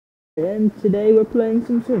And today we're playing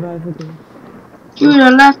some survival games. To the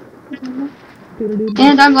left.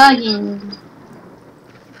 And I'm lagging.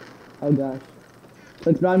 Oh gosh.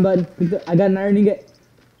 Click the wrong button. I got an iron ingot.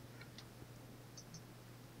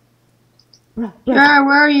 Sure,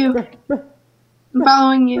 where are you? Bruh. I'm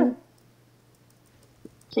following you.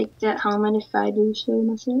 Take that helmet if I do so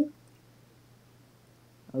myself.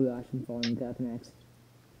 Oh gosh, I'm falling without the next.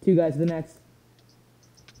 Two guys with the next.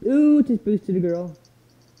 Ooh, just boosted a girl.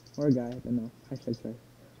 Or a guy, I don't know. Hashtag sorry.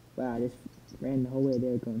 Wow, I just ran the whole way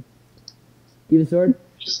there going. Do you have a sword?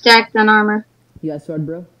 Stacked on armor. You got a sword,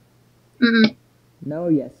 bro? No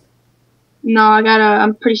or yes? No,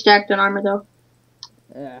 I'm pretty stacked on armor though.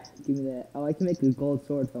 Give me that. Oh, I can make a gold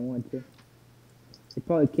sword if I want to. It'd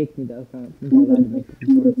probably kick me though if I'm allowed to make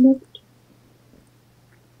different swords.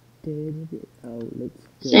 Oh, let's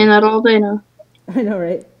go. Saying that all day now. I know,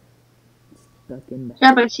 right? Stuck in the...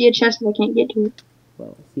 Crap, I see a chest and I can't get to it.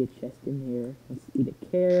 Well, I see a chest in here. Let's eat a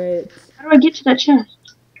carrot. How do I get to that chest?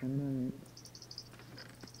 I don't know, man.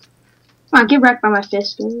 Come on, get wrecked by my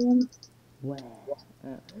fist. Wow.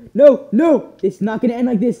 No! It's not gonna end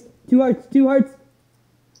like this. Two hearts.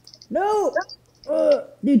 No!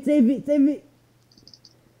 Dude, save me.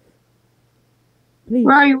 Please.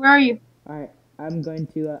 Where are you? Alright, I'm going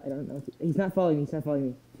to, I don't know. He's not following me.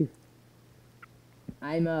 Phew.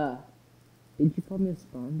 Did you follow me to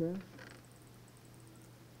spawn, bro?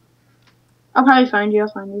 I'll probably find you.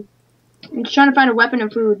 I'm just trying to find a weapon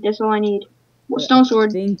and food. That's all I need. Stone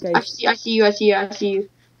sword. I see you.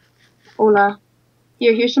 Hola.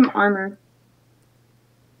 Here's some armor.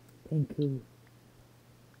 Thank you.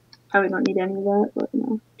 Probably don't need any of that, but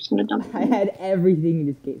no. I'm just gonna dump it. I had everything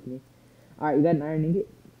you just gave me. Alright, you got an iron ingot?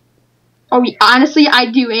 Oh, honestly, I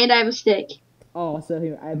do, and I have a stick. Oh, so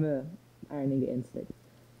here, I have an iron ingot and stick.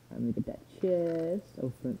 I'm gonna get that chest.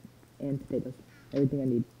 Oh, flint. And potatoes. Everything I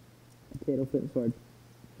need. Potato, flint, sword.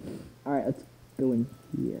 Alright, let's go in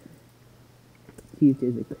here. See if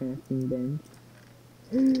there's a crafting bench.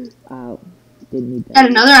 Oh, didn't need that. Got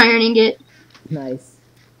another iron ingot. Nice.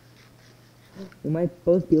 We might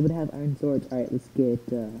both be able to have iron swords. Alright, let's get,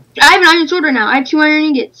 I have an iron sword right now. I have 2 iron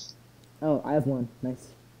ingots. Oh, I have one. Nice.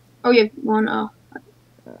 Oh, you have one? Oh.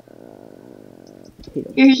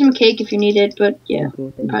 Potatoes. Here's some cake if you need it, but yeah.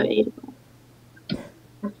 Cool, I probably ate it all.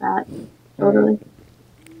 Like that. Totally.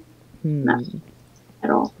 Nothing.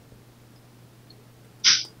 At all.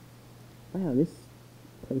 Wow, this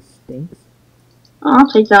place stinks. Oh, I'll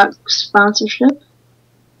take that sponsorship.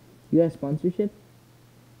 You have sponsorship?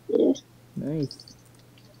 Yes. Nice.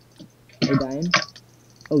 Are you dying?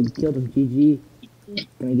 Oh, you killed him. GG.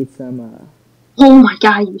 Can I get some, Oh my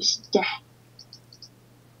god, you stacked.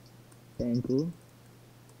 Dang cool.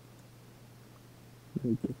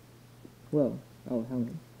 Whoa. Oh,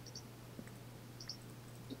 helmet.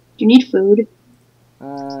 Do you need food?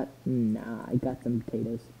 Nah, I got some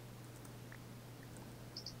potatoes.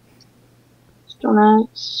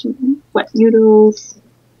 Donuts, wet noodles.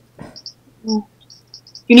 Yeah.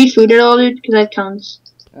 You need food at all, dude? Because I have tons.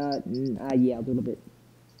 Yeah, a little bit.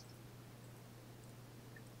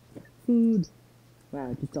 Food.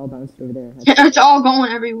 Wow, just all bounced over there. It's all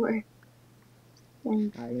going everywhere.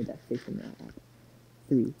 Dang. I need that fish in that app.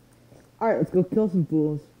 3. Alright, let's go kill some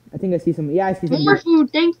fools. I think I see some. Yeah, I see some. More food,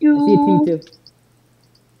 thank you. I see a team too.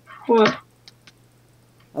 What?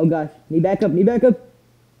 Oh gosh, need backup.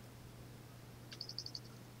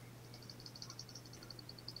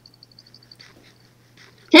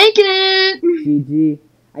 Taking it! GG.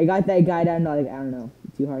 I got that guy down to, like, I don't know,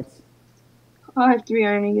 2 hearts. Oh, I have 3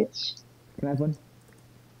 iron ingots. Can I have one?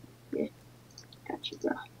 Yeah. Got you,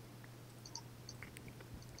 bro.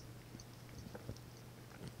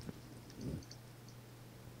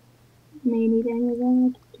 May need any of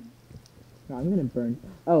that. No, I'm gonna burn.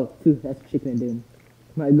 Oh, phew, that's chicken and doom.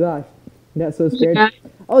 My gosh. I got so scared. Yeah.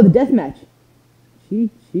 Oh, the deathmatch. Gee.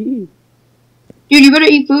 Dude, you better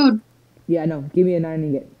eat food. Yeah, I know. Give me an iron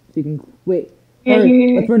ingot. So you can... Wait. Yeah, Hurry.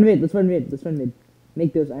 here. Let's run mid.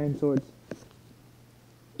 Make those iron swords.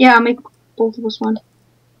 Yeah, I'll make both of us one.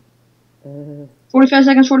 45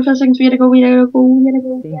 seconds, we gotta go. I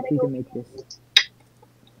think we can make this.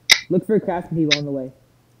 Look for crafting people on the way.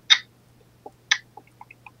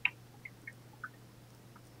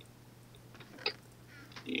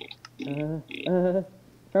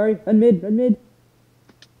 Hurry, run mid.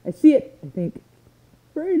 I see it, I think.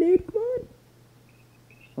 Hurry, dude, come on.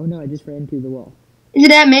 Oh no, I just ran into the wall. Is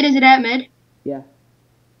it at mid? Yeah.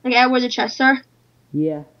 Like at where the chests are?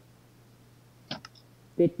 Yeah.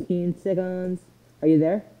 15 seconds. Are you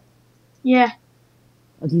there? Yeah.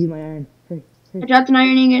 I'll give you my iron. Hurry. I dropped an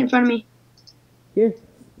iron ingot in front of me. Here,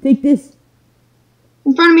 take this.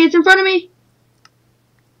 In front of me, it's in front of me.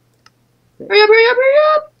 Hurry up, hurry up, hurry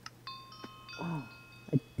up. Oh,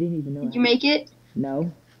 I didn't even know. Did you make it?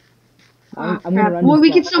 No. Oh, I'm gonna run. well,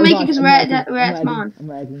 we can spawn. still make it Gosh, because we're at spawn. I'm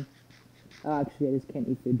lagging. Oh, actually, I just can't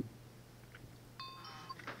eat food.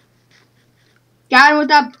 Got him with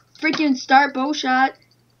that freaking start bow shot.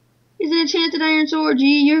 He's an enchanted iron sword.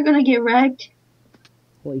 Gee, you're gonna get wrecked.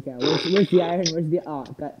 Holy cow! Where's the iron? Where's the? Oh,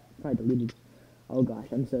 got probably deleted. Oh gosh,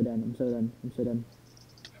 I'm so done. I'm so done. I'm so done.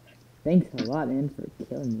 Thanks a lot, man, for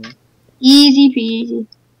killing me. Easy peasy.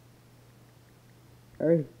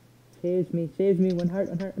 Hurry. Saves me. Saves me. One heart.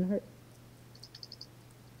 One heart. One heart.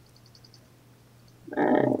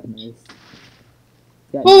 Oh, nice.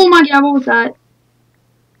 Oh my god, what was that?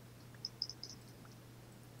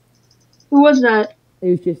 Who was that? It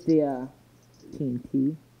was just the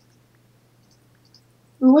TNT.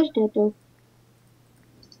 Who was that though?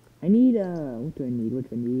 I need what do I need? What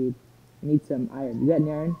do I need? I need some iron. You got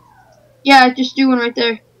any iron? Yeah, just do one right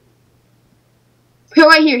there. Here,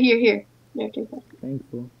 right here, here. There, take that.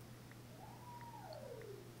 Thankful.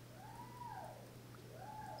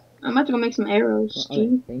 I'm about to go make some arrows.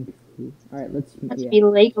 Alright, thank you. Alright, let's be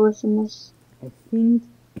Legolas in this. I think.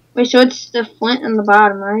 Wait, so it's the flint in the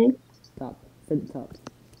bottom, right? Top. Flint top.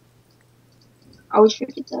 I always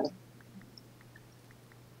forget that.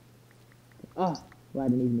 Oh, well, I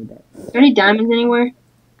didn't even need that. Are there any diamonds anywhere?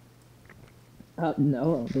 No, I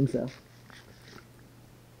don't think so.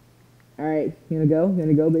 Alright, you gonna go? You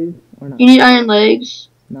gonna go, baby? Or not? You need iron legs.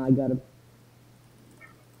 No, I got him.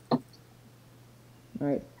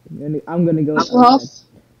 Alright, I'm gonna go. Full health.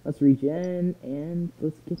 Let's regen and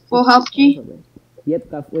let's get full health, G. Yep,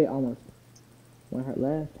 got wait almost. One heart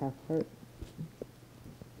left, half heart.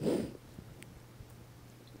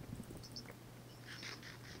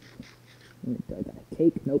 Do I got a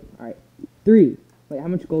cake? Nope. Alright. 3. Wait, how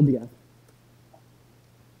much gold do you have?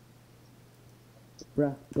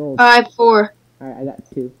 Bruh, gold. I have 4. Alright, I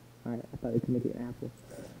got 2. Alright, I thought we could make it an apple.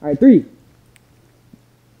 Alright, 3,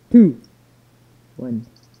 2, 1.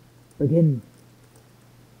 Begin.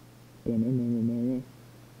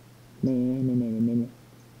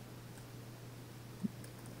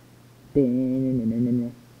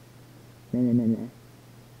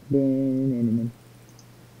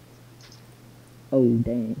 Oh,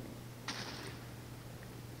 dang.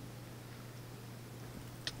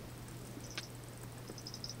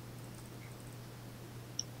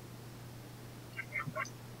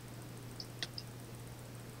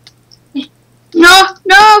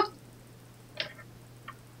 No!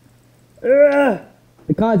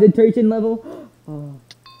 The concentration level. Oh.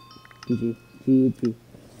 GG. GG.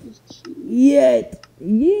 Yet.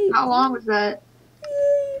 Yeet. How long was that?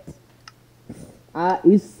 It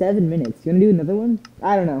was 7 minutes. You wanna do another one?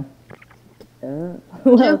 I don't know.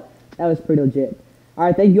 Well, that was pretty legit.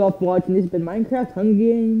 Alright, thank you all for watching. This has been Minecraft Hunger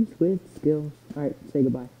Games with Skills. Alright, say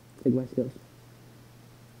goodbye. Say goodbye, Skills.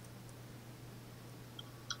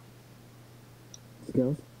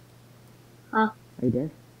 Skills? Huh? Are you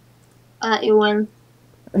there? You win.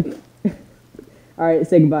 Alright,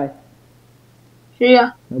 say goodbye. See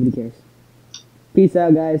ya. Nobody cares. Peace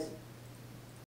out, guys.